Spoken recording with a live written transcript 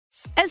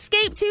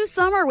Escape to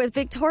summer with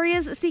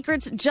Victoria's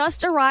Secret's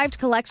just arrived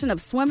collection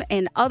of swim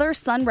and other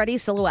sun-ready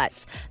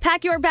silhouettes.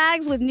 Pack your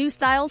bags with new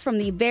styles from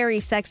the Very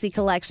Sexy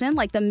collection,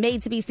 like the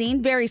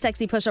made-to-be-seen Very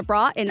Sexy push-up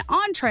bra in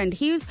on-trend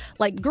hues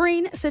like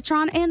green,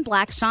 citron, and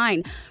black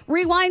shine.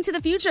 Rewind to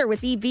the future with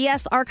the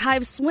VS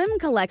Archive swim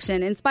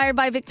collection, inspired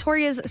by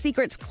Victoria's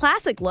Secret's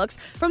classic looks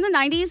from the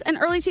 90s and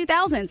early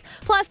 2000s.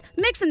 Plus,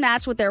 mix and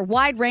match with their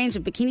wide range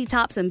of bikini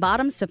tops and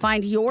bottoms to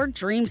find your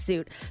dream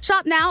suit.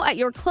 Shop now at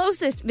your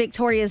closest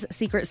Victoria's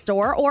Secret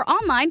store or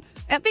online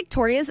at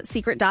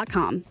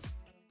victoriassecret.com.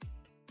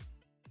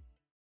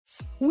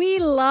 We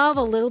love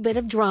a little bit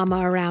of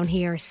drama around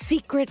here.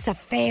 Secrets,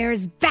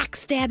 affairs,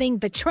 backstabbing,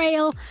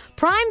 betrayal.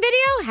 Prime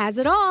Video has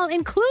it all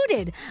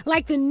included,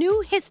 like the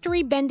new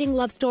history-bending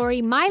love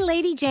story, My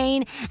Lady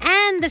Jane,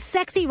 and the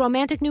sexy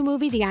romantic new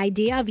movie, The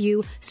Idea of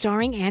You,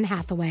 starring Anne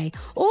Hathaway.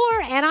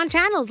 Or add-on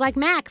channels like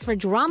Max for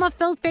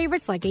drama-filled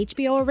favorites like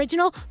HBO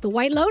original, The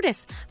White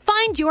Lotus.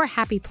 Find your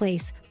happy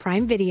place.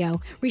 Prime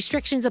Video.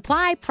 Restrictions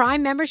apply.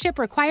 Prime membership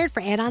required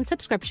for add-on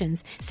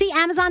subscriptions. See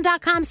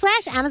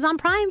Amazon.com/Amazon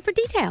Prime for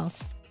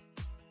details.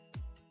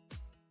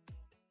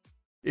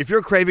 If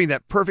you're craving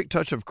that perfect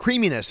touch of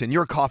creaminess in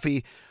your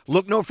coffee,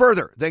 look no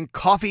further than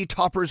Coffee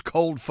Topper's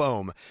Cold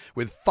Foam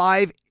with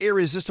 5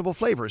 irresistible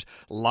flavors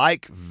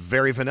like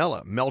very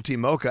vanilla, melty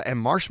mocha, and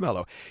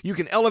marshmallow. You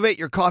can elevate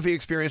your coffee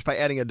experience by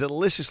adding a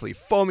deliciously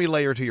foamy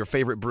layer to your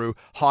favorite brew,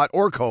 hot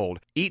or cold.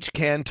 Each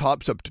can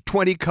tops up to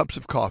 20 cups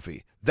of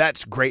coffee.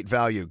 That's great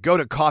value. Go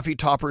to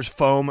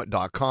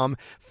coffeetoppersfoam.com,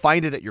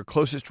 find it at your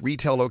closest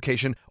retail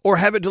location, or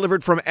have it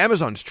delivered from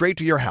Amazon straight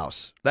to your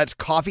house. That's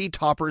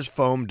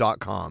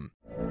coffeetoppersfoam.com.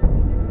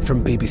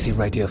 From BBC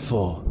Radio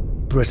 4,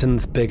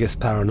 Britain's biggest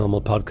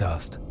paranormal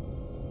podcast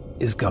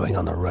is going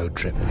on a road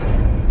trip.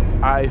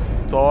 I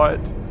thought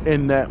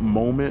in that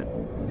moment,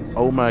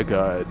 oh my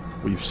God,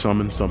 we've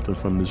summoned something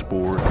from this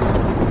board.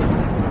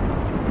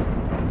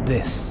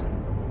 This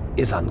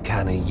is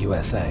Uncanny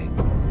USA.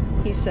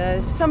 He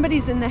says,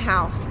 somebody's in the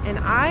house, and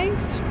I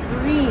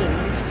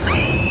screamed.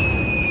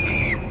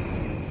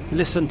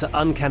 Listen to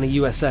Uncanny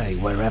USA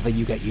wherever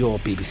you get your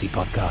BBC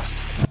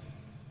podcasts,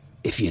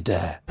 if you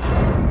dare.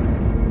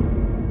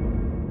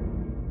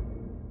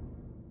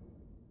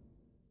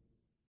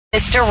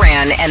 It's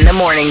Duran and the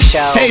Morning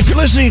Show. Hey, if you're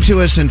listening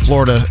to us in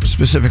Florida,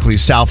 specifically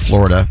South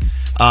Florida,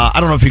 I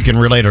don't know if you can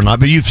relate or not,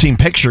 but you've seen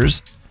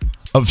pictures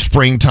of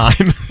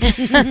springtime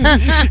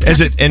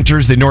as it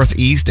enters the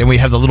Northeast, and we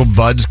have the little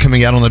buds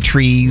coming out on the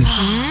trees.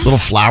 Little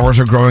flowers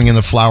are growing in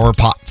the flower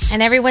pots.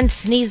 And everyone's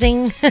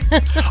sneezing.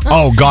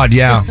 Oh, God,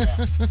 yeah.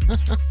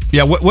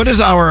 Yeah, what is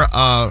our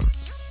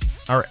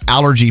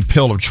allergy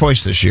pill of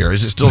choice this year?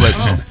 Is it still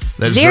that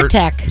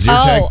Zyrtec.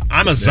 Oh,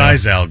 I'm a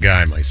Zizal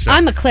guy myself.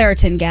 I'm a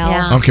Claritin gal.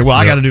 Yeah. Okay, well,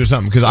 I got to do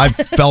something because I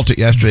felt it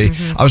yesterday.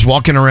 I was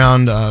walking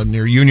around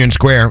near Union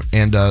Square,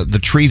 and the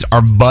trees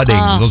are budding,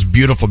 those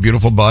beautiful,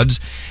 beautiful buds.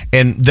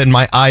 And then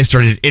my eyes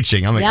started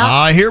itching. I'm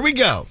like, here we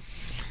go.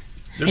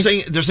 They're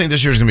saying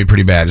this year's going to be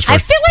pretty bad. As far I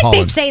as feel like pollen.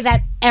 they say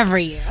that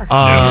every year.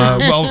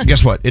 Well,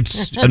 guess what?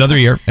 It's another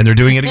year, and they're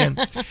doing it again.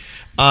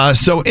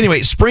 So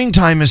anyway,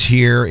 springtime is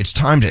here. It's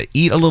time to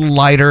eat a little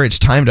lighter. It's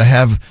time to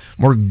have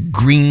more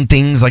green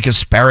things like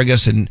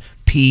asparagus and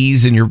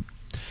peas in your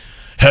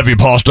heavy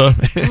pasta.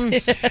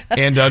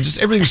 And just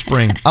everything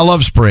spring. I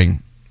love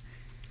spring.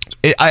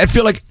 I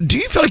feel like, do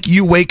you feel like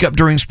you wake up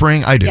during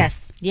spring? I do.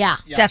 Yes. Yeah.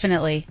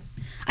 Definitely.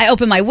 I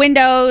open my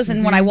windows,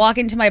 and when I walk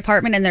into my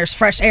apartment and there's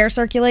fresh air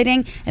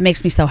circulating, it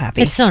makes me so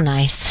happy. It's so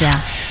nice. Yeah.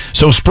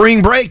 So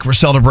spring break, we're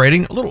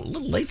celebrating. A little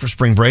late for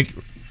spring break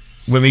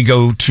when we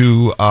go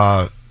to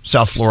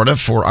South Florida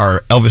for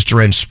our Elvis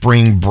Duran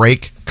spring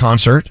break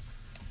concert.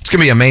 It's going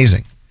to be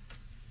amazing.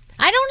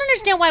 I don't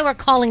understand why we're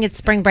calling it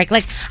spring break.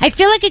 Like, I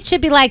feel like it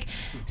should be like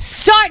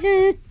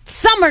starting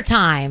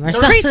summertime or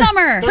something.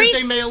 Pre-summer.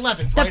 Thursday, May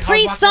 11th. The right?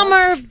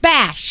 pre-summer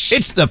bash.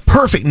 It's the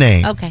perfect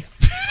name. Okay.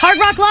 Hard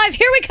Rock Live,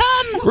 here we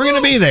come. We're going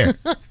to be there.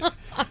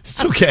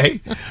 It's okay.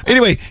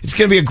 Anyway, it's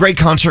going to be a great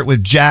concert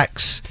with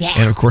Jax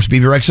and, of course,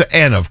 BB Rexa.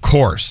 And, of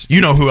course,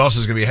 you know who else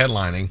is going to be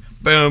headlining.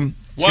 Boom.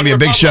 It's going to be a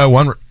big show.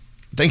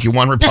 Thank you.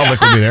 One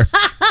Republic will be there.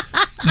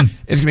 It's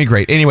going to be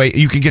great. Anyway,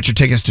 you can get your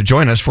tickets to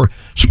join us for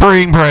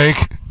spring break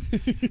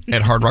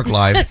at Hard Rock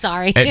Live.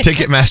 Sorry. At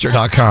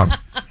Ticketmaster.com.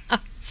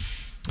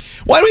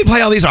 Why do we play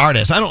all these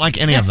artists? I don't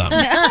like any of them.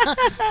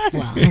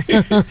 Do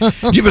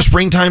you have a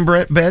springtime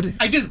bed?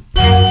 I do.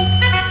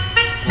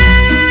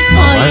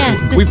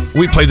 Yes.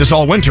 We played this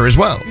all winter as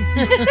well.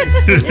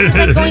 This is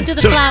like going to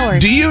the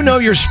flowers. Do you know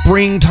your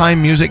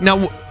springtime music?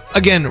 Now,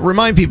 again,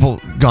 remind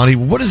people, Gandhi,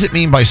 what does it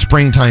mean by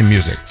springtime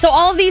music? So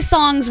all of these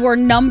songs were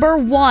number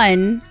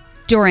one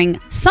during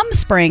some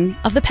spring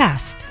of the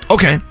past.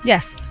 Okay.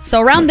 Yes.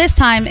 So around this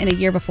time in a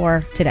year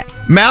before today.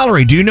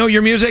 Mallory, do you know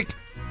your music?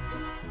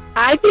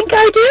 I think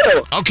I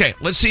do. Okay,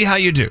 let's see how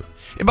you do.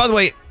 And by the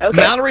way,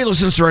 Mallory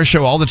listens to our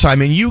show all the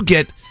time, and you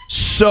get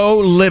so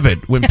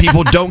livid when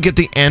people don't get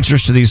the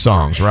answers to these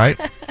songs, right?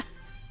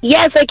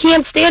 Yes, I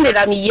can't stand it.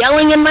 I'm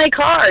yelling in my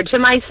car to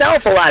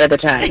myself a lot of the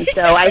time.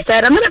 So I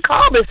said, I'm going to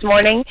call this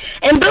morning,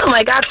 and boom,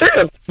 I got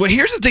through. Well,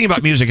 here's the thing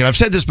about music, and I've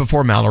said this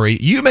before, Mallory.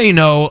 You may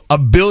know a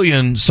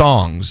billion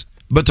songs,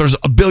 but there's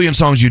a billion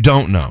songs you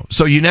don't know.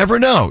 So you never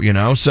know,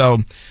 So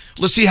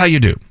let's see how you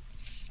do.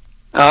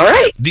 All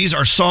right. These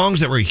are songs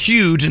that were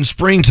huge in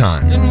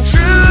springtime.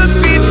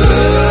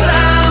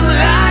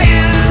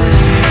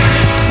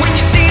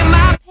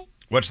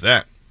 What's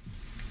that?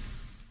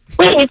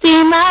 When you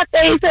see my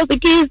face, I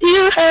think gives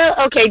you hell.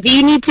 Okay, do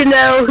you need to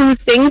know who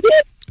sings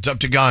it? It's up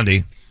to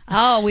Gandhi.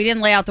 Oh, we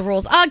didn't lay out the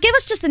rules. Give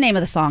us just the name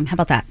of the song. How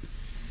about that?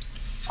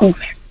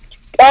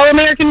 All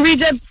American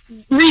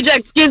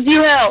Rejects gives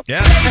you hell.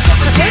 Yeah.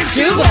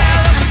 Juba.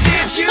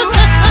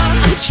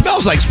 It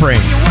smells like spring.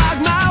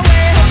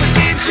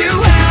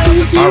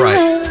 All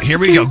right, here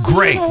we go.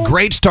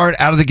 Great start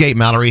out of the gate,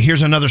 Mallory.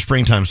 Here's another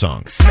springtime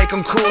song. Make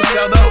them cool,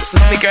 sell those, so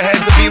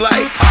sneakerheads will be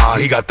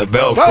like, he got the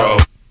Velcro.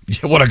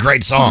 What a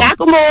great song.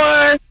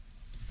 Macklemore.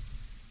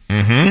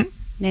 Mm-hmm.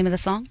 Name of the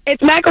song?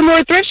 It's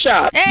Macklemore Thrift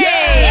Shop.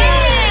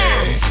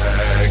 Hey!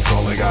 Tags,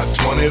 only got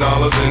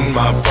 $20 in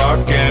my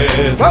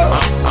pocket.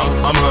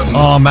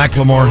 Oh,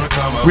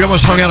 Macklemore. We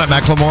almost hung out at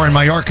Macklemore in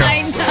Mallorca.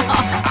 I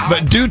know.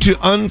 But due to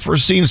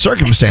unforeseen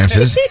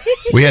circumstances,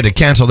 we had to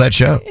cancel that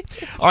show.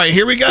 All right,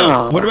 here we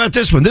go. What about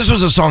this one? This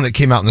was a song that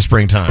came out in the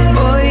springtime.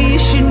 Boy, you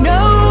should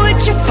know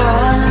what you're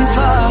falling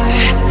for.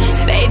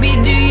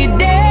 Baby, do you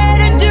dare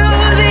to do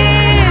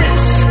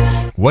this?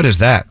 What is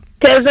that?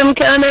 Because I'm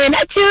coming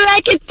at you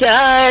like a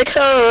dark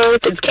horse.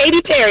 It's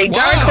Katy Perry,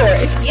 Dark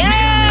Horse.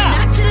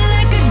 Yeah! This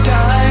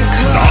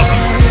is awesome.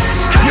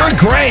 You're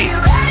great.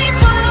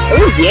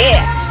 Oh,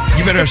 yeah.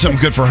 You better have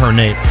something good for her,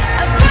 Nate.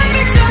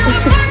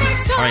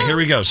 All right, here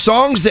we go.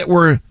 Songs that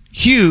were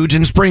huge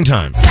in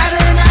springtime.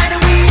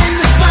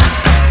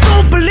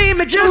 Don't believe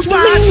me, just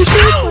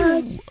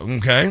watch.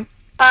 Okay.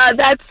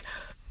 That's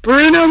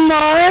Bruno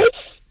Mars.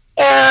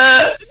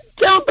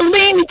 Don't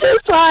believe me,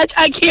 just watch.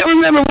 I can't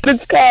remember what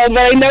it's called,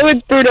 but I know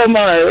it's Bruno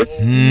Mars.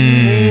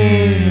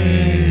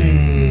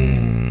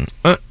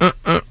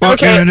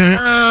 Okay.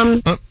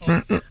 Hold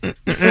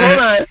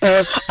on.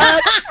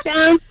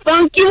 Uptown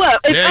Funk You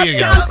Up. It's There you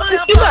go. Uptown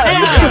Funk You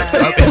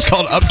Up. It's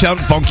called Uptown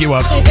Funk You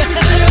Up.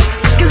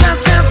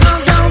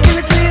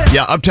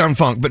 Yeah, Uptown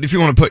Funk. But if you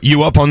want to put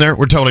you up on there,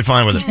 we're totally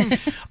fine with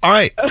it. All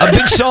right, a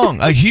big song,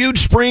 a huge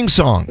spring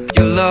song.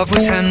 Your love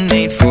was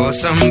handmade for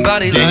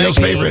somebody Daniel's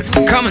like favorite.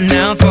 me. Coming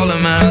now, follow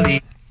my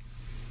lead.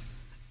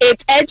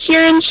 It's Ed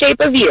Sheeran's Shape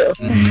of You.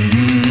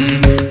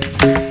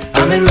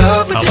 I'm in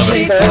love with the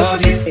shape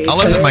of you. I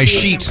love that my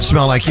sheets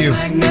smell like you.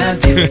 But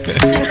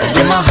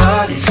my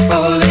heart is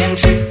falling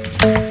too.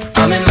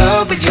 I'm in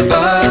love with your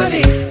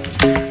body.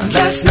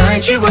 Last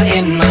night you were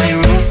in my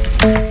room,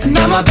 and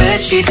now my bed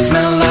sheets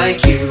smell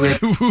like you.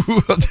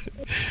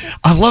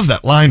 I love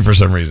that line for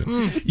some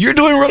reason. You're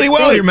doing really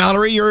well here,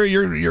 Mallory. You're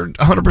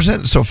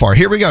 100% so far.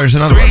 Here we go. Here's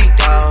another one.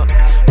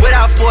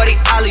 Without 40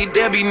 Ollie,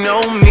 there be no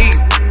me.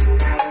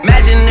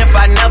 Imagine if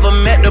I never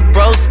met the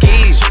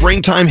broskies.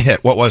 Springtime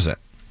hit. What was it?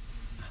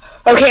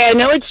 Okay, I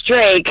know it's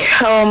Drake.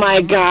 Oh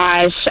my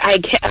gosh, I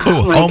can't.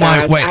 Oh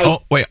my what?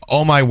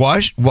 Oh my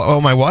what?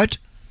 Oh my what?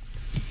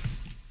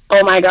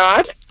 Oh my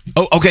God.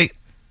 Oh, okay.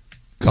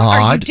 God. What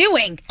are you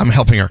doing? I'm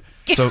helping her.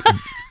 So,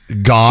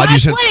 God, you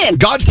said plan.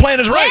 God's plan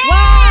is right.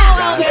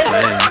 Wow!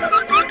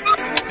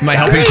 Am I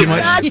helping too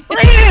much? God's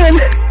plan.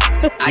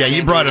 Yeah,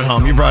 you brought it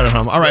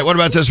home. All right, what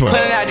about this one?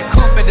 Pulling out the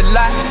coupe at the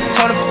lot,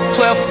 told him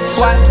 12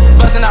 swat,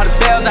 busting all the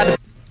bells out the.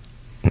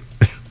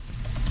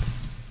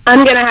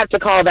 I'm gonna have to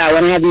call that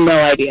one. I have no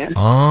idea.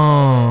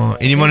 Oh,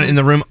 anyone in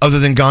the room other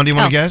than Gandhi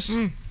want to guess?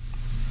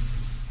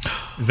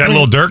 Is that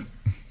Lil Durk?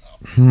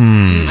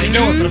 I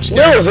know it, but I'm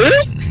scared.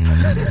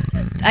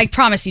 I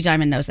promise you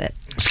Diamond knows it.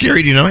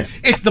 Scary, do you know it?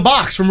 It's The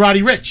Box from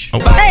Roddy Ricch.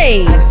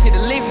 Hey!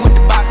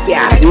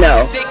 Yeah,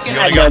 no.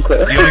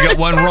 You only got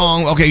one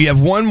wrong. Okay, you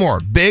have one more.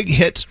 Big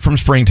hits from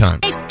springtime.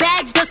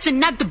 Bags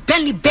busting out the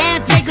belly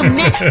band, take a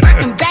man,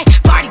 working back,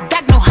 party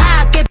back, no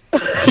high, get.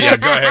 Yeah,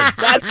 go ahead.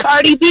 That's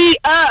Cardi B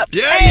Up.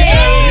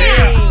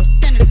 Yeah.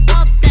 Then it's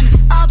up, then it's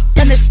up,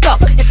 then it's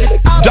stuck. If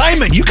it's up,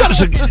 Diamond, you got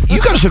us a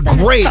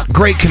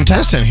great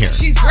contestant here.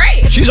 She's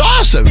great. She's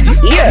awesome.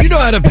 Yeah. You know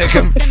how to pick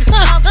them. then it's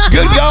up.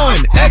 Good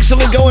going.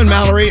 Excellent going,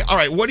 Mallory. All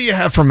right, what do you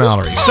have for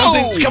Mallory?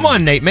 Something. Come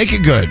on, Nate, make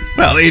it good.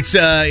 Well,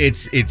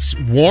 it's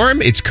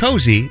warm, it's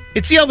cozy.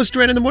 It's the Elvis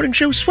Duran in the Morning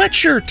Show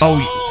sweatshirt.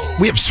 Oh,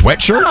 we have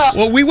sweatshirts?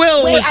 Well, we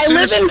will. Wait, as I soon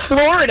live as- in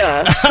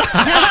Florida.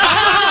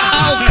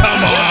 Oh,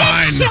 come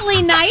on.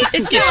 Chilly nights.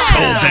 It gets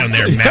cold down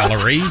there,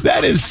 Mallory.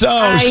 That is so.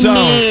 I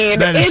mean,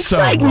 That is it's so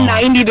like wrong.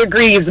 90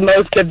 degrees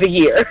most of the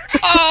year.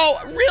 Oh,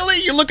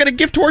 really? You look at a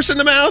gift horse in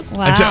the mouth?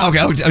 Wow. Okay,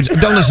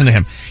 don't listen to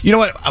him. You know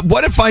what?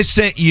 What if I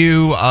sent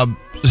you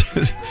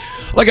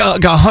like a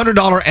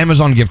 $100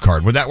 Amazon gift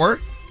card? Would that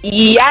work?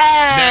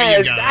 Yes, There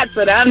you go. that's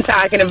what I'm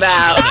talking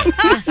about.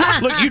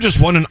 Look, you just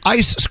won an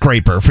ice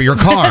scraper for your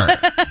car.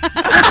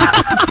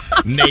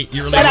 Nate,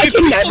 you're But I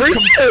can never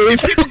choose.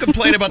 If people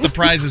complain about the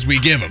prizes we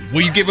give them,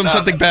 will you give them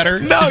something better?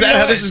 No, is that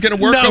how this is going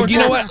to work? No, you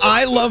know what?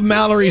 I love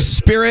Mallory's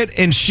spirit,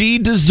 and she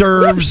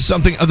deserves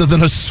something other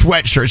than a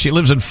sweatshirt. She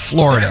lives in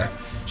Florida.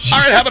 All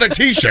right, how about a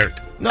T-shirt?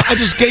 No, I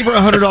just gave her a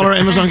 $100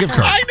 Amazon gift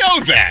card. I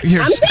know that.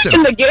 Here, I'm sit.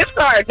 taking the gift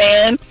card,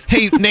 man.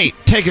 Hey, Nate,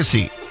 take a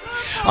seat.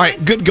 All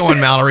right, good going,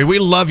 Mallory. We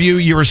love you.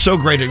 You were so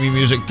great at your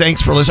music.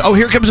 Thanks for listening. Oh,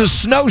 here comes a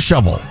snow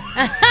shovel.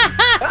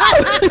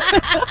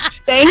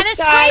 Thanks, And a guys.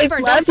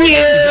 scraper, Love don't you.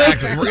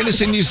 Exactly. We're going to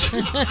send you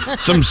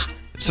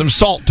some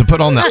salt to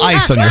put on the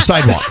ice on your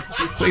sidewalk.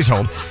 Please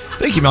hold.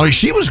 Thank you, Mallory.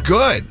 She was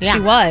good. She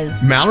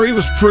was. Mallory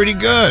was pretty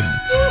good.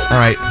 All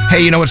right.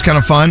 Hey, you know what's kind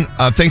of fun?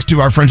 Thanks to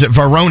our friends at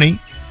Varoni.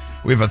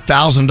 We have a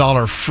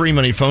 $1,000 free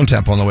money phone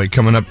tap on the way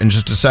coming up in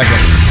just a second.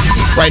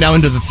 Right now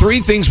into the 3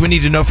 things we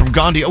need to know from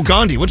Gandhi. Oh,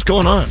 Gandhi, what's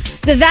going on?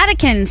 The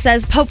Vatican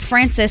says Pope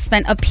Francis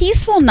spent a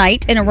peaceful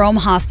night in a Rome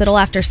hospital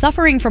after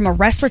suffering from a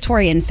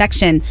respiratory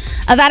infection.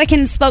 A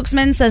Vatican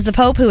spokesman says the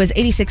Pope, who is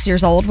 86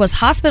 years old, was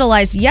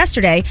hospitalized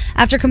yesterday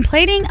after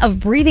complaining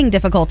of breathing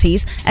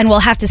difficulties and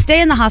will have to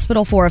stay in the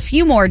hospital for a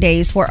few more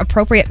days for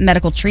appropriate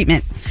medical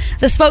treatment.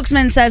 The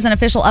spokesman says an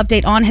official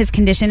update on his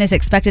condition is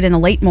expected in the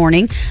late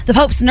morning. The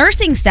Pope's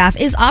nursing staff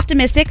is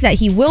optimistic that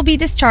he will be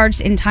discharged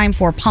in time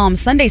for Palm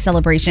Sunday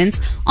celebrations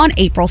on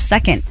April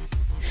 2nd.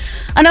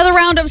 Another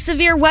round of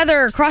severe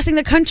weather crossing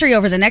the country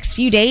over the next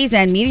few days,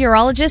 and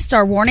meteorologists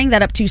are warning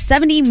that up to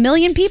 70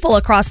 million people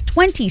across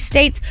 20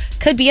 states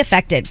could be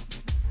affected.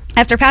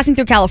 After passing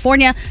through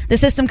California, the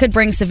system could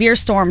bring severe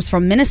storms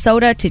from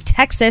Minnesota to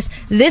Texas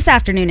this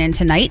afternoon and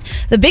tonight.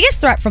 The biggest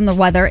threat from the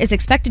weather is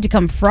expected to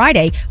come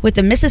Friday, with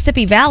the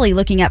Mississippi Valley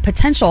looking at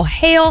potential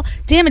hail,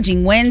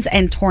 damaging winds,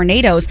 and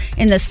tornadoes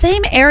in the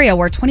same area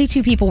where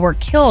 22 people were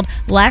killed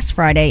last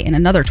Friday in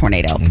another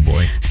tornado. Oh,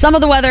 boy. Some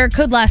of the weather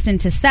could last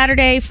into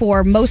Saturday.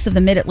 For most of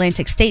the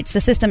mid-Atlantic states, the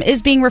system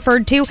is being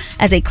referred to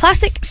as a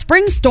classic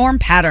spring storm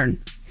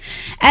pattern.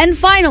 And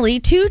finally,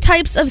 2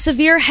 types of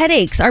severe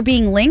headaches are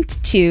being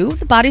linked to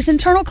the body's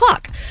internal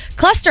clock.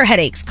 Cluster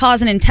headaches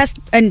cause an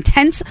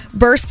intense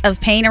burst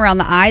of pain around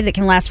the eye that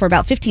can last for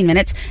about 15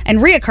 minutes and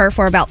reoccur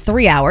for about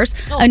 3 hours.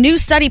 A new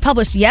study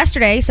published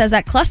yesterday says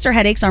that cluster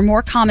headaches are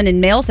more common in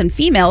males than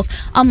females,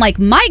 unlike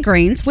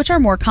migraines, which are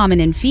more common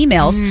in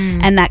females,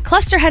 and that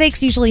cluster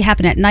headaches usually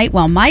happen at night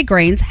while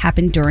migraines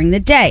happen during the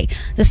day.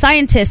 The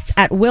scientists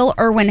at Will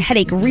Irwin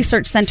Headache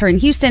Research Center in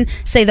Houston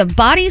say the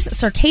body's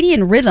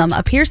circadian rhythm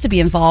appears to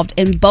be involved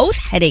in both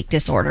headache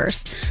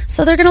disorders.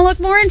 So they're going to look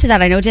more into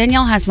that. I know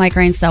Danielle has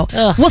migraines, so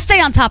we'll stay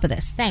on top of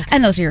this. Thanks.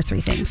 And those are your 3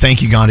 things.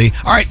 Thank you, Gandhi.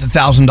 All right, the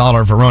 $1,000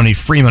 Varoni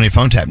free money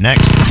phone tap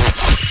next.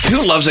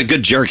 Who loves a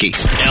good jerky?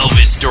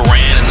 Elvis Duran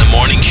in the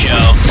Morning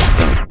Show.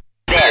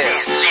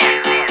 This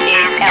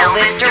is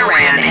Elvis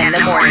Duran and the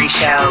Morning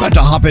Show. About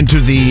to hop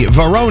into the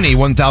Varoni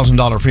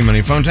 $1,000 free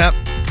money phone tap.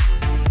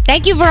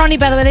 Thank you, Veroni.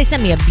 By the way, they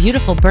sent me a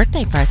beautiful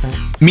birthday present.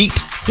 Meat.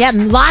 Yeah,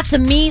 lots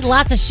of meat,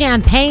 lots of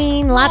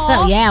champagne,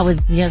 it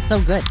was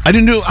so good. I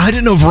didn't know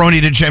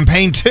Varoni did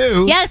champagne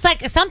too. Yeah, it's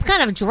like some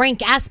kind of drink,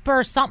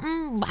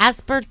 aspartol.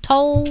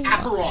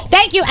 Aperol.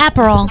 Thank you,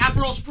 Aperol.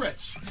 Aperol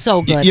Spritz.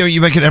 So good.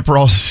 You make an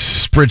Aperol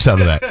spritz out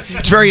of that.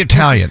 It's very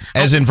Italian,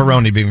 as in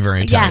Varoni being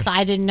very Italian. Yes,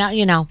 I didn't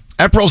know,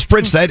 Aperol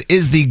Spritz, that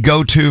is the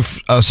go-to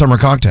summer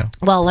cocktail.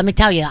 Well, let me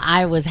tell you,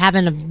 I was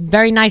having a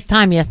very nice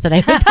time yesterday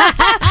with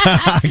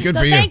that. Good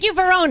for you. Thank you,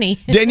 Veroni.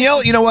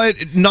 Danielle, you know what?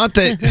 Not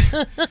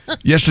that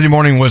yesterday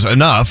morning was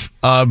enough,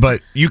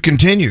 but you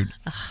continued.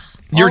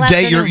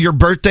 Your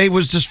birthday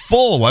was just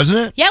full, wasn't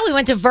it? Yeah, we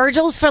went to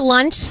Virgil's for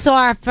lunch. Saw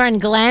our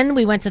friend Glenn.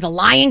 We went to the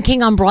Lion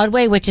King on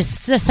Broadway, which is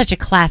such a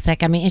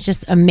classic. I mean, it's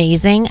just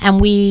amazing.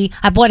 And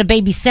I bought a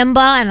baby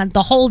Simba, and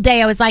the whole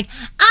day I was like,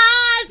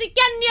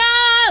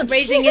 Kenya,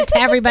 raising it to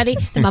everybody.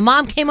 Then my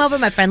mom came over,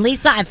 my friend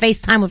Lisa. I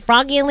FaceTime with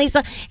Froggy and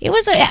Lisa. We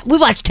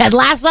watched Ted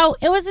Lasso.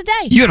 It was a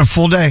day. You had a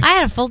full day. I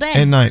had a full day.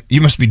 And night. You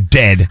must be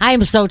dead. I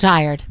am so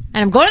tired,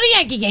 and I'm going to the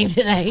Yankee game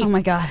today. Oh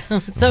my God,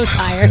 I'm so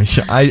tired.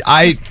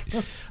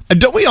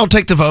 Don't we all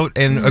take the vote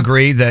and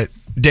agree that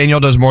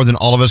Danielle does more than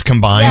all of us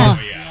combined?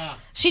 Yes.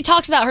 She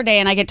talks about her day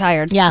and I get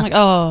tired. Yeah. I'm like,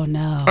 oh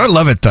no. I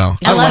love it though.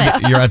 I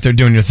love it. You're out there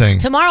doing your thing.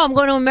 Tomorrow I'm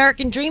going to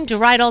American Dream to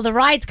ride all the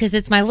rides because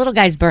it's my little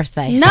guy's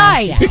birthday.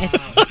 Nice. So,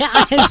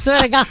 I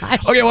swear to God.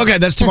 Okay,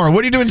 that's tomorrow.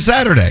 What are you doing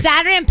Saturday?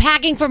 Saturday I'm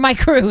packing for my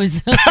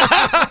cruise.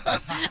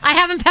 I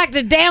haven't packed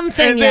a damn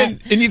thing yet.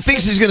 And you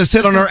think she's going to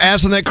sit on her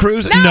ass on that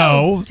cruise?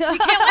 No. We can't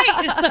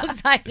wait. I'm so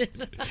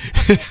excited.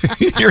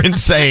 You're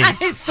insane.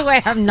 I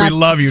swear I'm nuts. We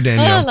love you,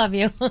 Danielle. I love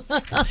you.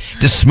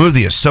 This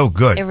smoothie is so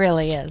good. It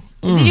really is.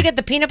 Did you get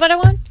the peanut butter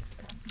one?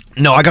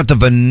 No, I got the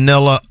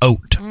vanilla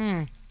oat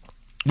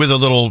with a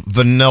little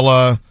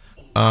vanilla.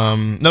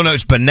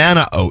 It's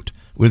banana oat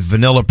with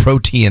vanilla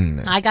protein.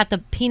 I got the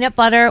peanut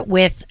butter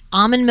with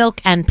almond milk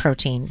and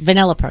protein,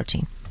 vanilla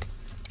protein.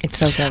 It's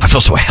so good. I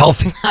feel so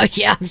healthy. Oh,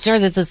 yeah, I'm sure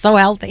this is so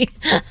healthy.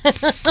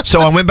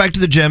 So I went back to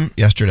the gym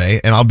yesterday,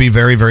 and I'll be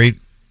very, very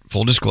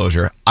full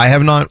disclosure. I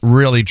have not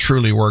really,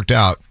 truly worked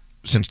out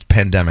since the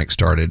pandemic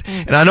started.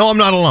 And I know I'm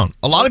not alone.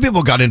 A lot of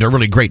people got into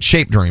really great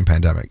shape during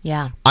pandemic.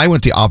 Yeah. I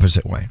went the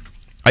opposite way.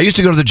 I used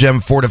to go to the gym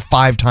 4 to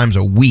 5 times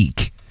a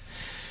week,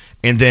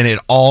 and then it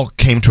all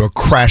came to a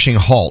crashing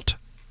halt.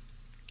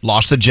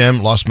 Lost the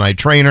gym, lost my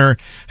trainer,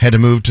 had to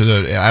move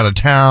out of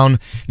town.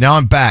 Now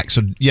I'm back.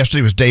 So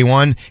yesterday was day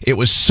 1. It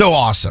was so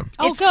awesome.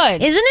 Oh,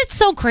 good. Isn't it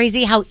so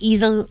crazy how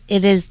easy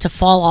it is to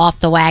fall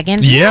off the wagon?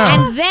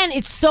 Yeah. And then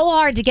it's so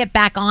hard to get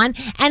back on.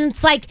 And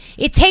it's like,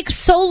 it takes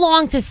so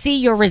long to see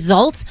your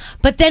results.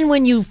 But then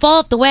when you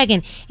fall off the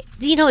wagon,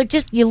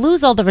 you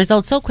lose all the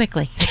results so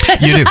quickly.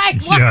 You do.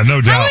 Yeah,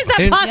 no doubt. How is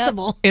that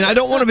possible? And I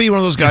don't want to be one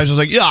of those guys who's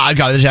like, yeah, I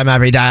go to the gym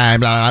every day, blah,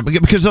 blah, blah,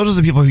 because those are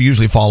the people who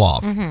usually fall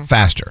off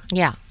faster.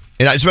 Yeah.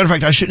 And as a matter of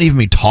fact, I shouldn't even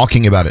be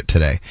talking about it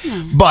today.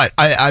 But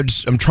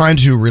I'm trying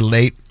to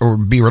relate or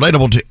be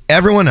relatable to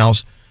everyone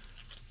else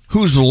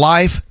whose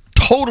life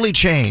totally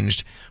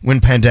changed when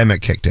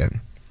pandemic kicked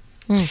in.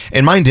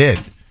 And mine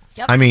did.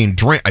 Yep. I mean,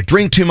 I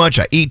drink too much.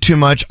 I eat too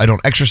much. I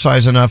don't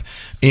exercise enough.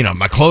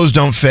 My clothes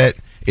don't fit.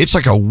 It's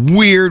like a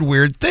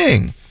weird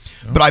thing.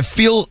 But I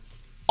feel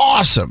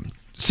awesome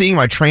seeing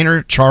my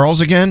trainer,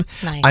 Charles, again.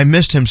 Nice. I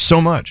missed him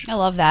so much. I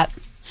love that.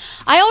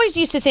 I always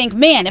used to think,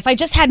 man, if I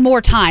just had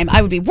more time,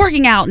 I would be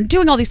working out and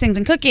doing all these things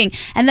and cooking.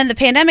 And then the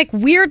pandemic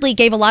weirdly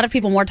gave a lot of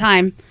people more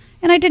time,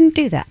 and I didn't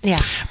do that. Yeah.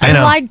 I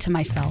know. lied to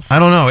myself. I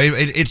don't know.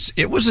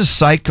 It was a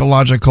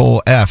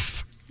psychological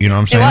F. You know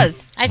what I'm saying? It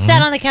was. I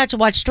sat on the couch and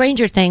watched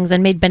Stranger Things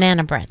and made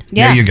banana bread.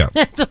 Yeah. There you go.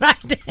 That's what I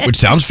did. Which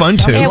sounds fun,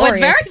 too. It was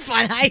very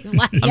fun.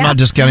 I'm not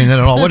discounting that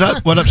at all.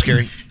 What up,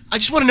 Scary? I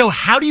just want to know,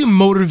 how do you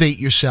motivate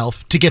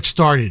yourself to get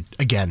started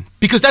again?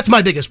 Because that's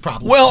my biggest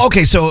problem. Well,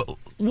 okay, so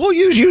we'll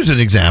use you as an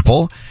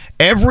example.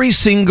 Every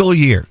single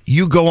year,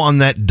 you go on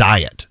that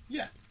diet.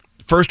 Yeah.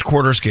 First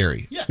quarter,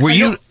 Scary. Yeah,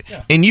 where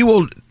and you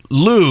will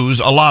lose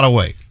a lot of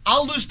weight.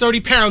 I'll lose 30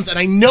 pounds, and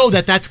I know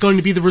that that's going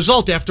to be the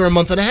result after a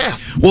month and a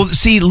half. Well,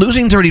 see,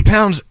 losing 30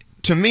 pounds,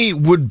 to me,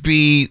 would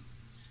be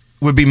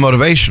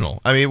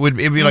motivational. I mean,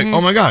 it'd be like, oh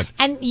my God.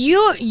 And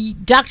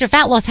Dr.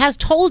 Fat Loss has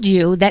told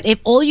you that if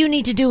all you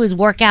need to do is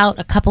work out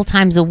a couple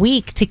times a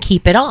week to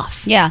keep it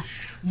off. Yeah.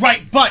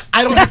 Right, but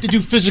I don't have to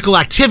do physical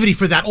activity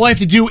for that. All I have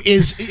to do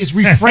is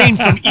refrain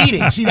from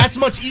eating. See, that's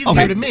much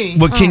easier to me.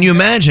 Well, can you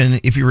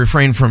imagine if you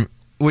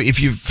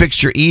if you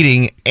fixed your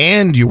eating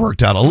and you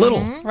worked out a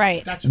little?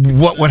 Right.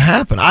 What would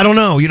happen? I don't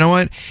know. You know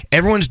what?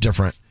 Everyone's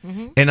different.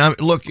 And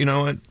look, you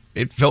know what?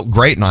 It felt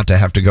great not to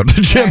have to go to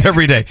the gym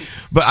every day.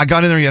 But I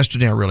got in there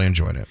yesterday. I really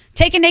enjoyed it.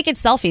 Take a naked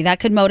selfie. That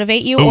could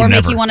motivate you or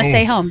make you want to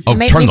stay home. Oh,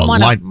 turn the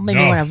light. Maybe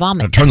want to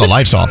vomit. Turn the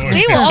lights off.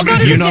 See, we'll all go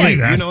to the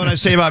gym. You know what I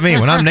say about me?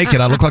 When I'm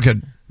naked, I look like a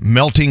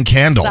melting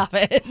candle. Stop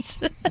it.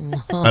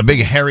 A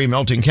big, hairy,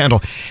 melting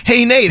candle.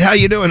 Hey, Nate, how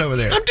you doing over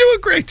there? I'm doing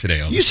great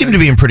today. You seem to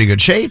be in pretty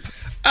good shape.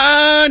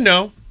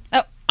 No.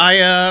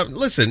 I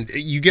listen,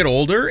 you get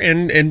older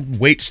and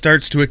weight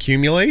starts to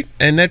accumulate,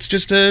 and that's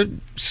just a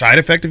side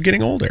effect of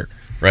getting older,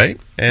 right?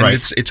 And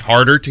it's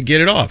harder to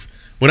get it off.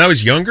 When I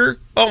was younger,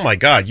 oh my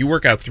God, you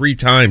work out 3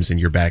 times and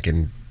you're back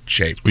in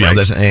shape. Right? Yeah,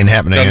 that ain't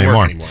happening Doesn't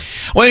anymore.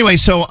 Well, anyway,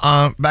 so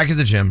back at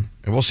the gym,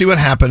 and we'll see what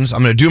happens.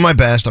 I'm going to do my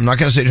best. I'm not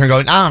going to sit here and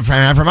go, I'm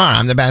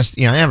the best,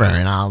 ever,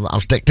 and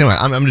I'll stick to it.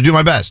 I'm going to do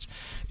my best.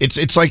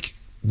 It's like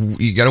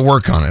you got to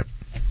work on it.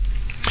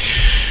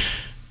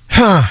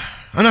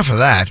 Enough of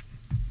that.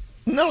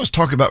 Now let's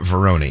talk about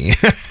Veroni.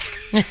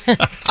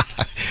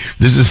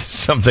 This is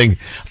something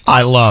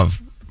I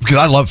love because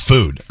I love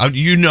food.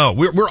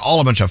 We're all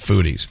a bunch of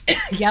foodies.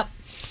 Yep.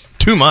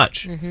 Too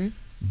much.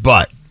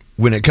 But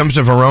when it comes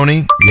to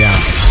Veroni, yeah,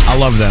 I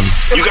love them.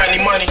 You got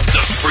any money?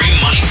 The free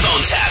money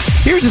phone tap.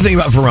 Here's the thing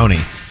about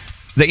Veroni.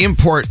 They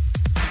import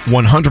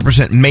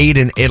 100% made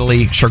in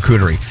Italy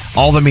charcuterie.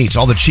 All the meats,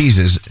 all the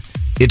cheeses,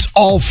 it's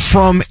all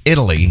from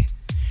Italy.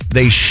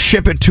 They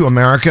ship it to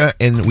America,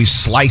 and we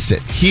slice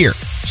it here.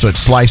 So it's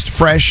sliced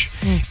fresh,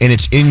 and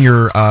it's in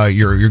your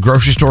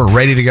grocery store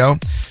ready to go.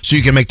 So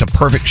you can make the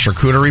perfect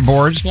charcuterie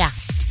boards. Yeah.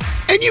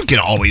 And you can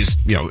always,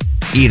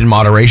 eat in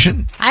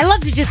moderation. I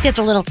love to just get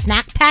the little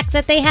snack pack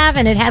that they have,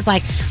 and it has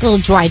like little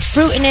dried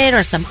fruit in it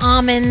or some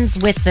almonds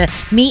with the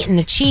meat and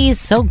the cheese.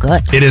 So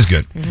good. It is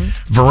good.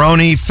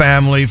 Veroni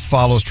family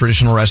follows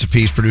traditional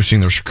recipes,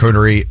 producing their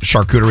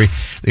charcuterie.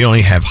 They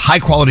only have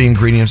high-quality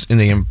ingredients, and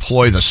they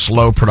employ the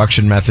slow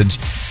production methods.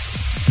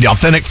 The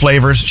authentic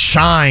flavors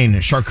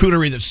shine.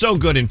 Charcuterie that's so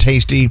good and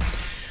tasty.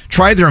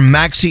 Try their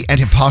Maxi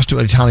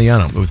Antipasto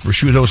Italiano with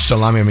prosciutto,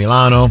 salami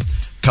Milano,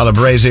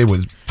 calabrese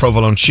with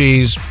provolone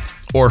cheese,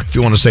 or if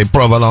you want to say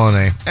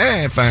provolone,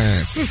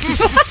 fine.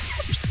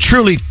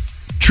 Truly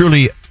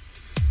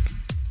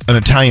an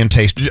Italian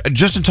taste,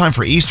 just in time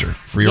for Easter,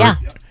 for your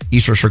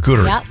Easter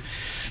charcuterie. Yep.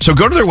 So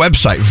go to their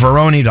website,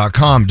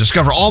 Veroni.com,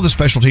 discover all the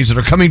specialties that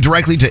are coming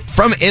directly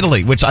from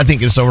Italy, which I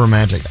think is so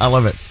romantic. I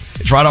love it.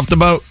 It's right off the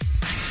boat.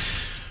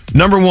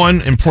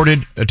 #1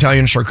 imported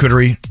Italian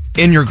charcuterie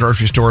in your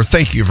grocery store.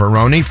 Thank you,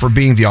 Veroni, for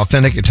being the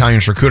authentic Italian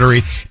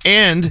charcuterie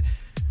and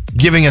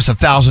giving us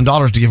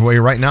 $1,000 to give away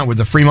right now with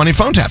the free money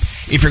phone tap.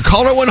 If you're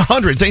caller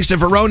 100, thanks to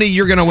Veroni,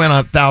 you're going to win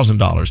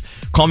 $1,000.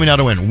 Call me now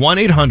to win.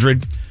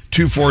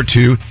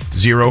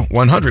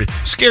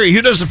 1-800-242-0100. Scary,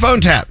 who does the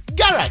phone tap?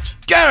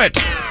 Garrett!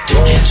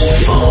 Don't answer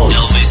the phone.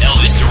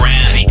 Elvis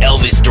Duran, the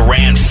Elvis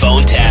Duran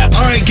phone tap.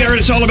 All right, Garrett,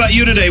 it's all about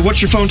you today.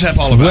 What's your phone tap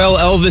all about? Well,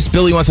 Elvis,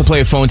 Billy wants to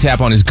play a phone tap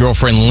on his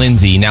girlfriend,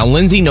 Lindsay. Now,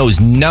 Lindsay knows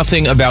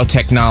nothing about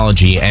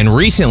technology, and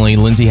recently,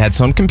 Lindsay had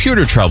some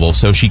computer trouble,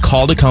 so she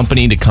called a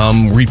company to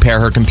come repair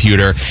her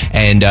computer,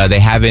 and they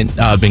haven't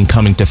been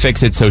coming to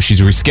fix it, so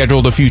she's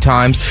rescheduled a few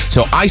times.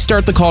 So I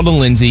start the call to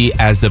Lindsay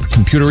as the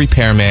computer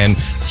repairman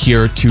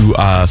here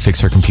to fix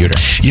her computer.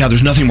 Yeah,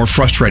 there's nothing more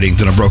frustrating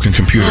than a broken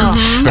computer.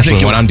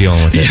 Especially when I'm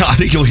dealing with it. Yeah, I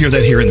think you'll hear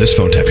that here in this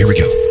phone tap. Here we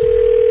go.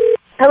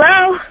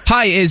 Hello?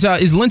 Hi, is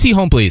Lindsay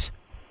home, please?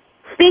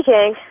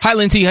 Speaking. Hi,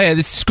 Lindsay. Hey,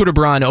 this is Scooter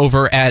Duran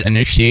over at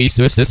Initiate.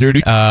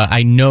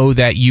 I know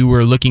that you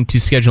were looking to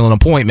schedule an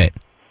appointment.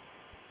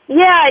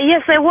 Yeah,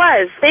 yes, I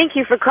was. Thank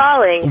you for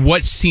calling.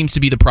 What seems to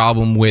be the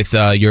problem with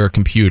your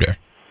computer?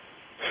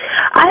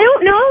 I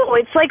don't know.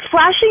 It's like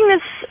flashing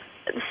this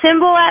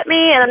symbol at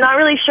me, and I'm not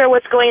really sure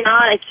what's going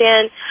on.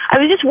 I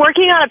was just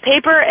working on a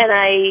paper, and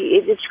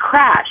it just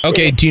crashed.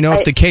 Okay, do you know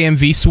if the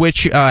KMV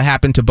switch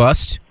happened to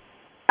bust?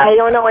 I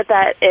don't know what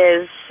that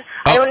is.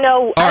 I don't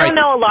know. I don't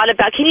know a lot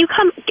about. Can you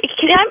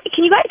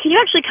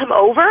actually come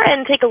over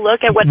and take a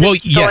look at what's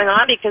going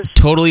on? Because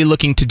totally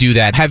looking to do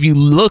that. Have you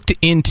looked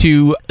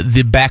into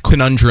the back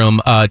conundrum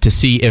to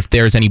see if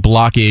there's any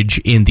blockage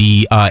in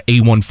the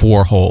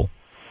A14 hole?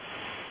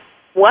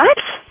 What?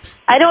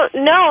 I don't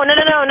know.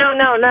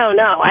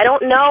 No. I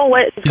don't know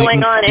what's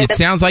going on. It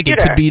sounds like it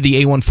could be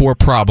the A14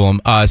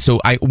 problem. So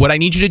what I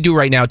need you to do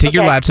right now, take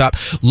your laptop,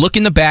 look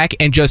in the back,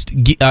 and just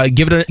give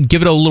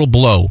it a little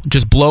blow.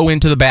 Just blow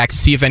into the back,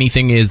 see if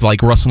anything is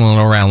like rustling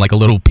around, like a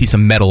little piece of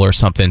metal or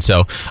something.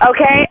 So.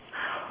 Okay.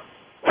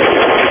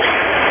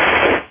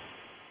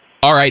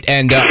 All right,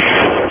 and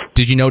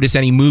did you notice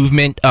any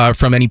movement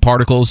from any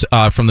particles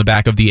from the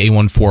back of the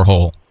A14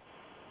 hole?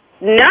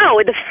 No,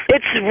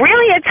 it's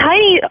really a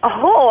tiny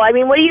hole. I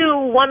mean, what do you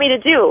want me to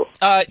do?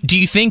 Do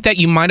you think that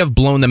you might have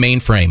blown the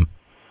mainframe?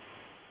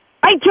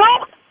 I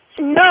don't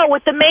know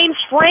what the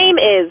mainframe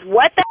is.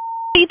 What the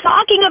are you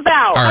talking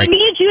about? All right. I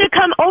need you to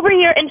come over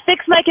here and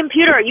fix my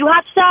computer. You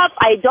have stuff.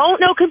 I don't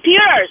know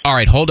computers. All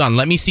right, hold on.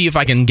 Let me see if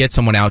I can get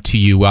someone out to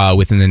you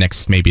within the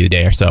next maybe a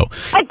day or so.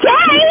 A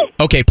day?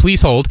 Okay,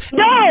 please hold.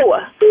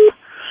 No.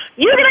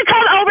 You're going to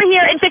come over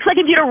here and fix my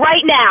computer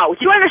right now. Do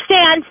you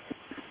understand?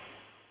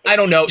 I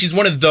don't know. She's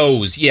one of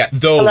those. Yeah,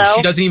 those. Hello?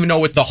 She doesn't even know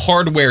what the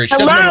hardware is. She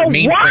Hello? doesn't know what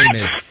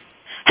mainframe is.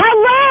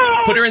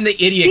 Hello? Put her in the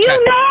idiot Do you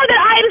category. know that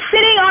I'm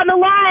sitting on the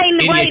line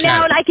Idiot right now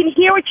category. and I can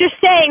hear what you're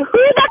saying? Who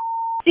the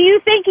do you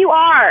think you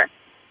are?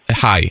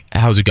 Hi,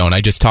 how's it going?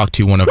 I just talked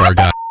to one of our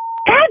guys.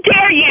 How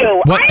dare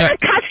you? What? I'm a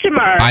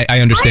customer.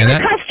 I understand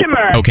I'm that. a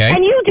customer. Okay.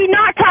 And you do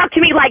not talk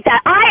to me like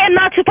that. I am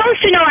not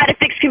supposed to know how to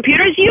fix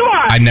computers. You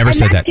are. I never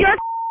said that's that. your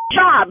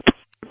job.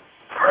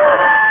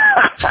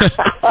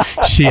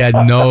 She had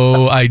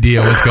no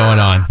idea what's going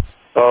on.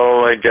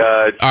 Oh, my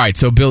God. All right,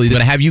 so Billy, I'm going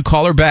to have you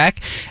call her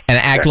back and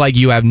act like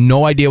you have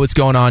no idea what's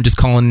going on. Just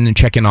call in and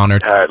check in on her.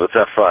 All right, let's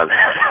have fun.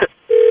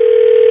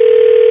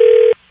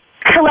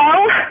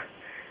 Hello?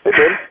 Hey,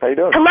 babe. How you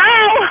doing?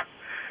 Hello?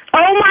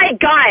 Oh, my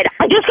God.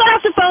 I just got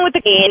off the phone with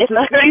the game,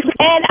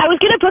 and I was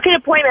going to book an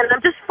appointment, and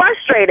I'm just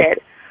frustrated.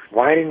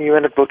 Why didn't you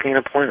end up booking an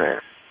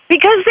appointment?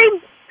 Because they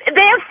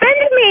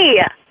offended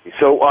me.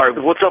 So, all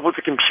right, what's up with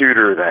the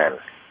computer, then?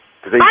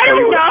 Did they I tell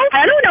you don't what- know.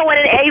 I don't know what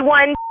an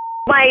A1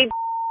 my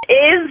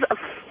is.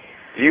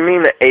 Do you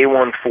mean the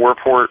A14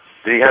 port?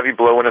 Did he have you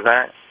blow into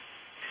that?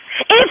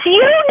 If you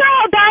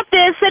know about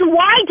this, then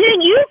why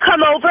didn't you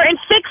come over and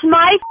fix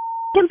my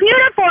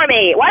computer for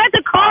me? Why do I have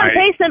to call and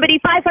pay somebody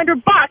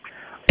 $500?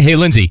 Hey,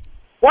 Lindsay.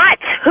 What?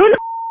 Who the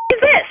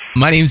is this?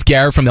 My name's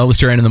Garrett from Elvis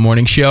Duran in the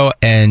Morning Show,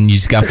 and you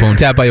just got phone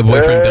tapped by your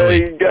boyfriend,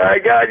 Billy. I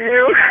got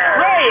you.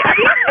 Wait, are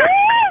you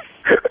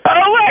serious?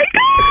 Oh, my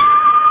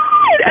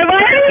God! Am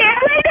I here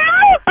right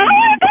now? Oh,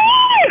 my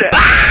God!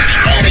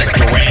 Elvis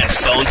Duran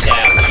phone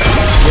tap.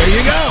 There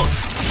you go.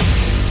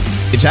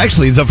 It's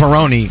actually the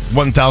Veroni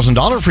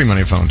 $1,000 free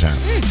money phone tap.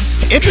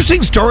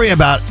 Interesting story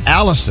about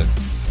Allison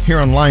here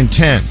on line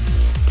 10.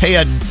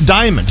 Hey,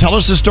 Diamond, tell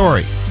us the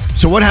story.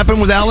 So what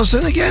happened with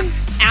Allison again?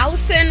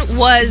 Allison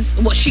was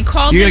what she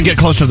called. You're going to get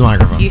closer to the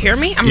microphone. You hear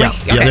me? Yeah,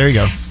 there you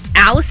go.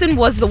 Allison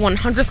was the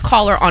 100th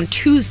caller on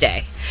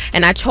Tuesday,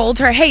 and I told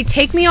her, hey,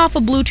 take me off a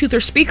Bluetooth or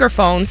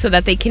speakerphone so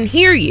that they can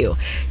hear you.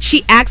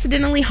 She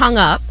accidentally hung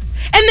up,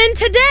 and then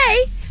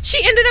today, she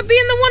ended up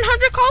being the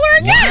 100 caller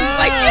again. Wow.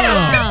 Like, it's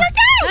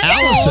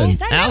going to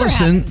work out.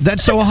 Allison,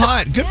 that's so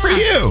hot. Good for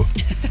you.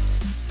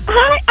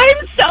 Hi,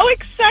 I'm so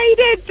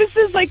excited. This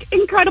is like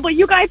incredible.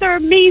 You guys are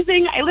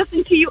amazing. I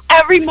listen to you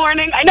every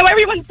morning. I know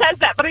everyone says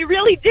that, but I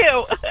really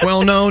do.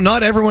 Well, no,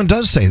 not everyone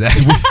does say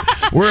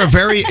that. We're a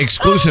very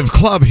exclusive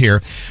club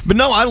here. But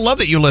no, I love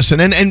that you listen.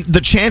 And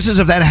the chances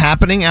of that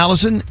happening,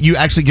 Allison, you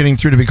actually getting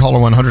through to be caller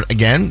 100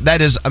 again,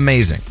 that is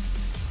amazing.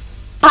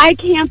 I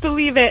can't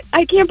believe it.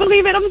 I can't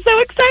believe it. I'm so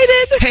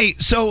excited. Hey,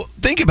 so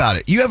think about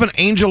it. You have an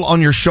angel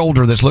on your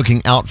shoulder that's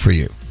looking out for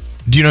you.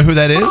 Do you know who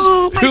that is?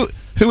 Oh,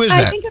 Who is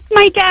that? I think it's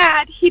my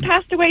dad. He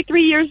passed away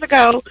 3 years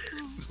ago.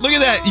 Look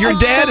at that. Your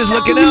dad is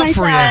looking out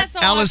for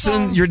you.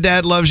 Allison, your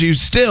dad loves you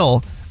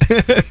still.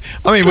 I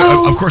mean,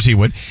 of course he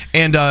would.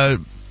 And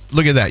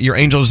look at that. Your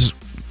angels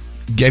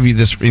gave you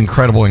this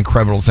incredible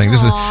thing.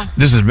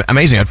 This is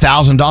amazing.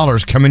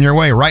 $1,000 coming your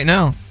way right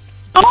now.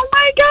 Oh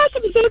my gosh,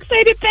 I'm so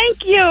excited.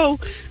 Thank you.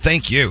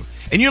 Thank you.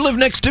 And you live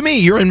next to me.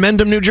 You're in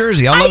Mendham, New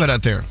Jersey. I love it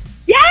out there.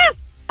 Yes.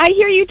 I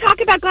hear you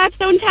talk about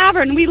Gladstone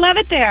Tavern. We love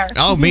it there.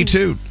 Oh, me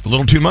too. A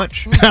little too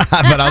much.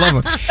 But I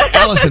love it.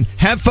 Allison,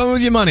 have fun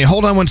with your money.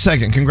 Hold on one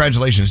second.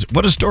 Congratulations.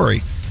 What a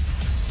story.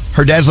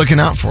 Her dad's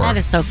looking out for her. That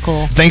is so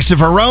cool. Thanks to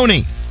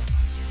Veroni.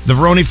 The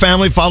Veroni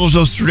family follows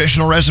those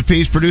traditional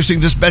recipes, producing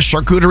this best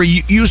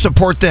charcuterie. You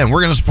support them.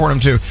 We're going to support them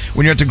too.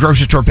 When you're at the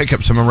grocery store, pick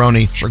up some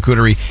Veroni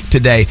charcuterie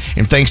today.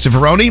 And thanks to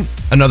Veroni,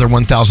 another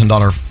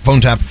 $1,000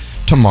 phone tap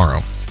tomorrow.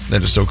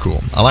 That is so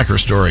cool. I like her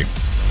story.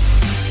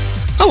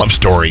 I love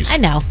stories. I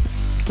know.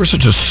 We're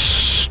such a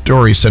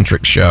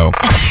story-centric show.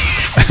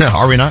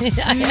 Are we not?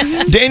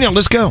 Daniel,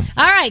 let's go. All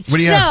right, What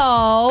do you have?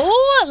 so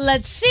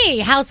let's see.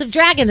 House of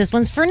Dragon. This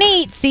one's for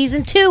Nate.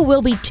 Season 2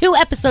 will be 2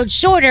 episodes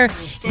shorter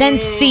than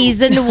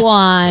Season 1.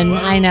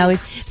 I know.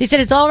 They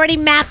said it's already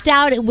mapped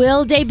out. It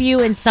will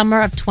debut in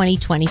summer of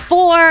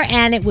 2024,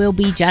 and it will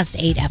be just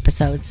 8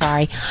 episodes.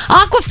 Sorry.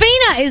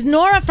 Aquafina is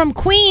Nora from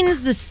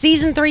Queens. The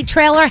Season 3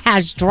 trailer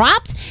has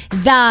dropped.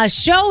 The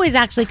show is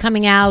actually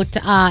coming out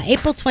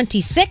April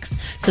 26th,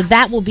 so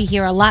that will be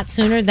here a lot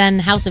sooner than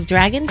House of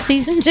Dragon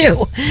Season 2.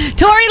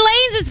 Tory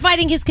Lanez is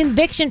fighting his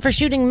conviction for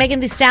shooting Megan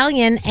Thee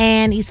Stallion,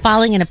 and he's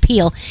filing an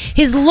appeal.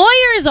 His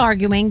lawyer is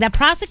arguing that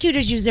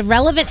prosecutors use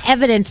irrelevant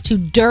evidence to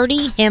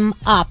dirty him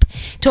up.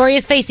 Tory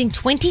is facing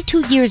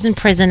 22 years in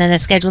prison and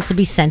is scheduled to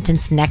be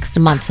sentenced next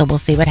month, so we'll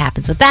see what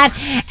happens with that.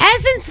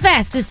 Essence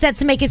Fest is set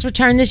to make its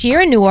return this year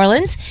in New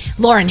Orleans.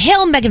 Lauryn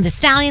Hill, Megan Thee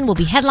Stallion will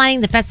be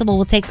headlining. The festival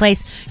will take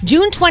place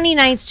June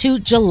 29th to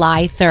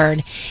July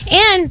 3rd.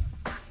 And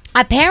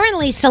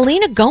apparently,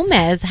 Selena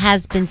Gomez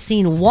has been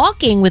seen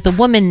walking with a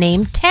woman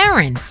named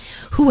Taryn,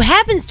 who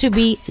happens to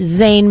be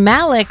Zayn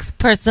Malik's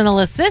personal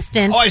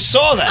assistant. Oh, I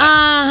saw that.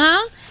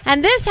 Uh-huh.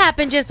 And this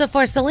happened just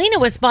before Selena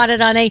was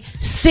spotted on a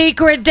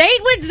secret date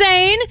with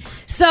Zayn.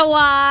 So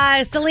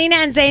Selena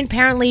and Zayn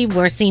apparently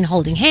were seen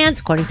holding hands,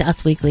 according to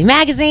Us Weekly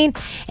magazine.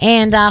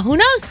 And who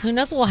knows? Who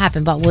knows what will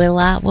happen? But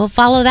we'll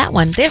follow that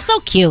one. They're so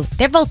cute.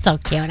 They're both so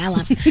cute. I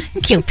love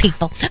cute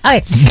people.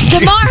 Okay,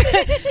 Damar.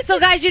 So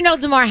guys, you know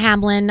Damar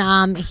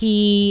Hamlin.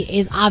 He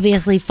is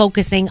obviously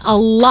focusing a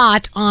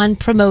lot on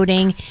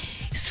promoting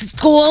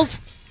schools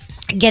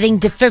getting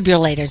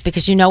defibrillators,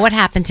 because you know what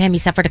happened to him. He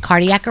suffered a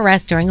cardiac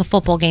arrest during a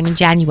football game in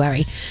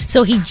January.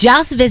 So he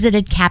just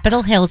visited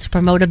Capitol Hill to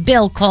promote a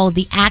bill called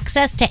the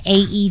Access to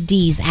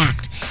AEDs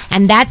Act.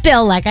 And that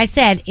bill, like I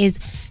said, is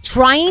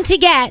trying to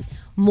get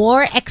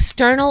more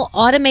external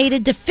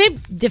automated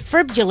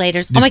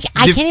defibrillators. Oh my!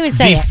 I can't even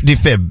say it.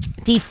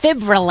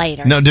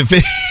 Defibrillators. No,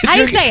 How do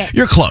you say it?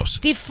 You're close.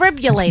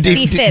 Defibrillators.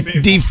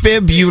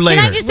 Defibrillator.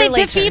 Can I just say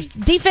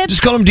defibs?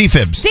 Just call them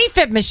defibs.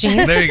 Defib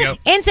machines. There you go.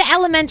 Into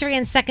elementary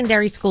and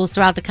secondary schools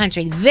throughout the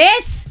country.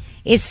 This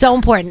is so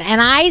important, and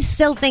I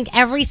still think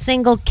every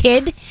single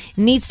kid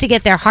needs to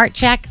get their heart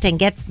checked and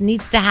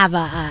needs to have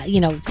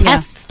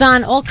tests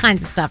done, all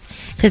kinds of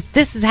stuff, because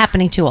this is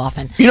happening too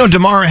often. You know,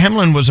 Damar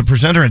Hamlin was a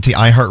presenter at the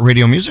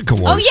iHeartRadio Music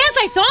Awards. Oh yes,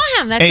 I saw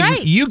him. That's and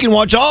right. You can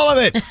watch all of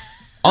it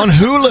on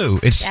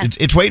Hulu.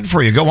 It's waiting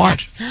for you. Go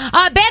watch.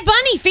 Bad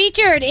Bunny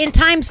featured in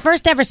Time's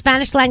first ever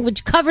Spanish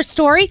language cover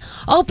story,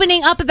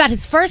 opening up about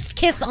his first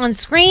kiss on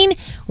screen,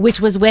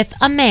 which was with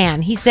a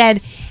man. He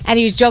said, and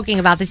he was joking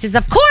about this, he says,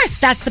 "Of course,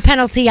 that's the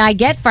penalty I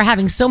get for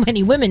having so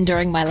many women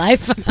during my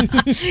life."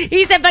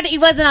 He said, but he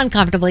wasn't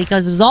uncomfortable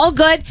because it was all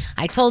good.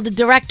 I told the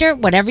director,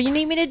 whatever you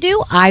need me to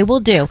do, I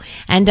will do.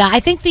 And I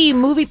think the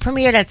movie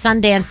premiered at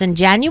Sundance in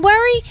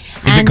January.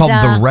 Is it called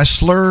The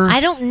Wrestler? I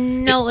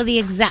don't know the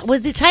exact. Was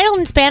the title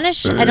in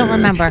Spanish? I don't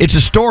remember. It's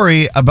a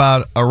story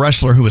about a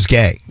wrestler who was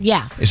gay.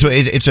 Yeah. So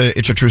it's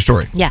a true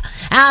story. Yeah.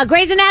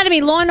 Grey's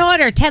Anatomy, Law and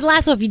Order, Ted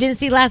Lasso. If you didn't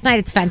see last night,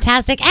 it's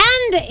fantastic.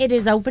 And it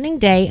is opening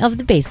day of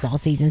the baseball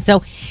season.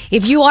 So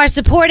if you are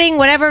supporting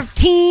whatever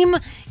team,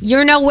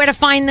 you know where to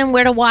find them,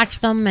 where to watch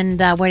them, and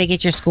where to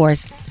get your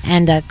scores.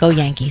 And go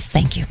Yankees.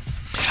 Thank you.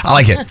 I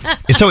like it.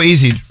 It's so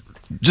easy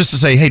just to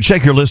say, hey,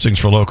 check your listings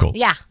for local.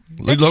 Yeah.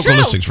 Local true.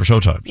 listings for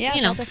Showtime. Yeah,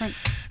 it's all different.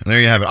 And there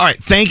you have it. All right.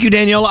 Thank you,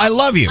 Danielle. I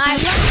love you.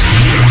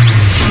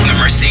 The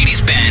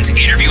Mercedes-Benz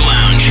Interview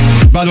Lounge.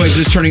 By the way,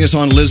 just turning us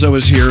on, Lizzo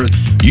is here.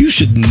 You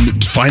should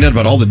find out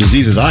about all the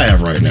diseases I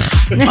have right now.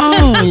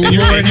 Oh,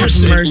 Lord have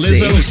mercy.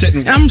 Lizzo is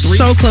sitting I'm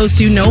so close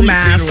to you, no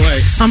mask.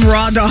 I'm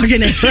raw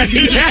dogging it right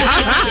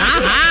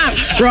now.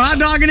 Raw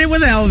dogging it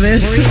with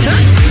Elvis.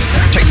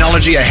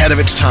 Technology ahead of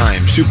its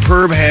time,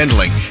 superb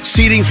handling,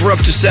 seating for up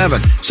to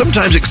 7.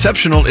 Sometimes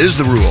exceptional is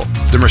the rule.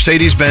 The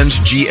Mercedes-Benz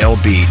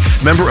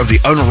GLB, member of the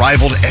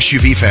unrivaled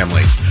SUV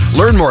family.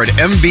 Learn more at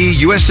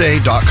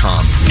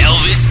MBUSA.com.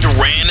 Elvis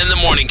Duran in the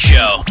Morning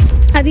Show.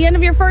 At the end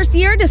of your first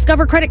year,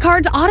 Discover credit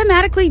cards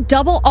automatically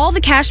double all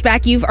the cash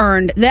back you've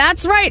earned.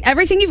 That's right.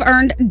 Everything you've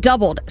earned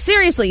doubled.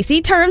 Seriously,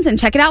 see terms and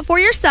check it out for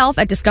yourself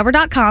at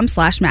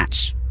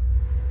discover.com/match.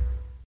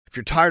 If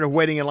you're tired of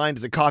waiting in line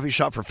to the coffee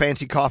shop for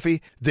fancy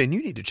coffee, then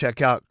you need to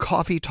check out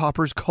Coffee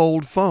Topper's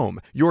Cold Foam,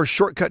 your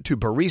shortcut to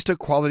barista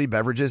quality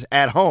beverages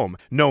at home.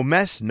 No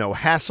mess, no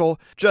hassle.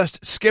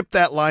 Just skip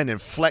that line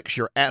and flex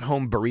your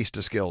at-home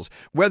barista skills.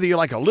 Whether you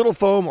like a little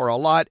foam or a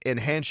lot,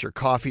 enhance your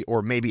coffee,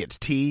 or maybe it's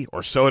tea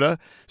or soda.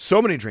 So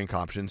many drink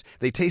options.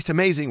 They taste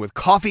amazing with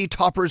Coffee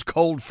Topper's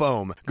Cold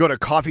Foam. Go to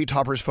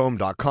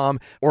coffeetoppersfoam.com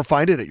or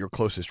find it at your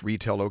closest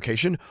retail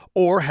location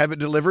or have it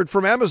delivered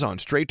from Amazon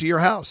straight to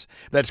your house.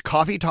 That's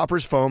coffeetoppersfoam.com.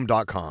 From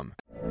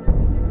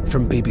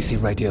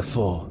BBC Radio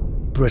 4,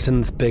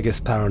 Britain's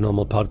biggest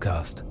paranormal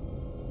podcast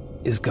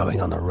is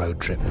going on a road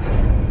trip.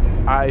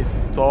 I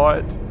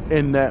thought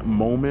in that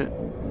moment,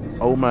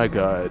 oh my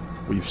God,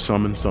 we've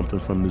summoned something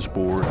from this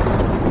board.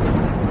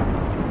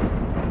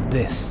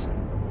 This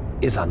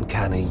is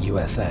Uncanny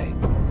USA.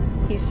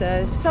 He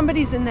says,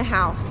 somebody's in the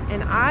house,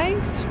 and I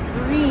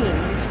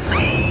screamed.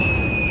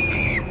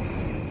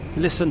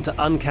 Listen to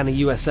Uncanny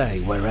USA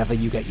wherever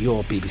you get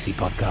your BBC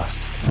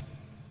podcasts,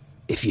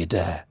 if you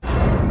dare.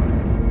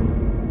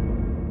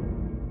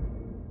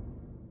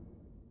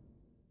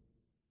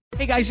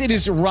 Hey guys, it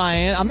is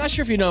Ryan. I'm not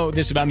sure if you know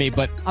this about me,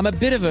 but I'm a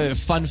bit of a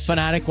fun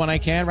fanatic when I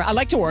can. I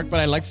like to work,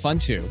 but I like fun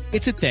too.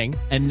 It's a thing.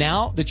 And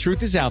now the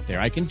truth is out there.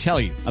 I can tell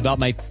you about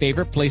my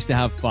favorite place to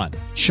have fun.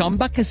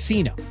 Chumba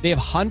Casino. They have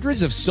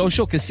hundreds of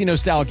social casino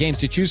style games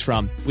to choose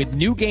from with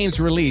new games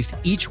released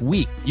each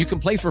week. You can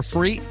play for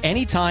free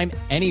anytime,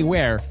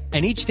 anywhere.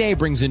 And each day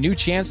brings a new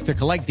chance to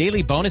collect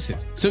daily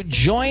bonuses. So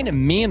join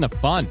me in the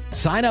fun.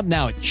 Sign up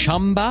now at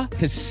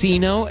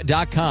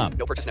ChumbaCasino.com.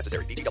 No purchase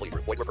necessary. VGW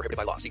Group. Void where prohibited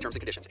by law. See terms and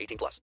conditions.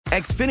 18+.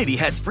 Xfinity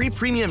has free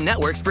premium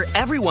networks for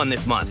everyone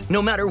this month,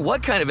 no matter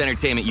what kind of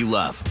entertainment you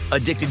love.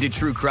 Addicted to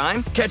true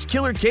crime? Catch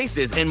killer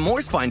cases and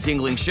more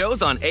spine-tingling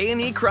shows on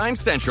A&E Crime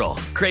Central.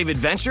 Crave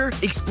adventure?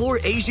 Explore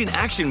Asian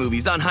action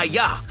movies on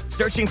Hi-YAH.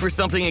 Searching for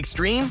something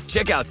extreme?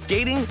 Check out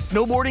skating,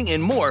 snowboarding,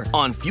 and more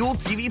on Fuel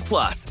TV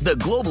Plus, the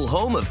global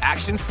home of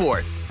action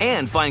sports.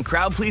 And find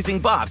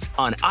crowd-pleasing bops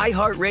on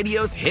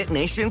iHeartRadio's Hit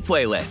Nation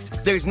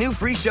playlist. There's new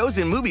free shows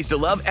and movies to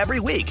love every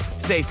week.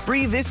 Say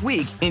free this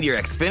week in your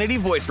Xfinity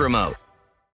voice remote.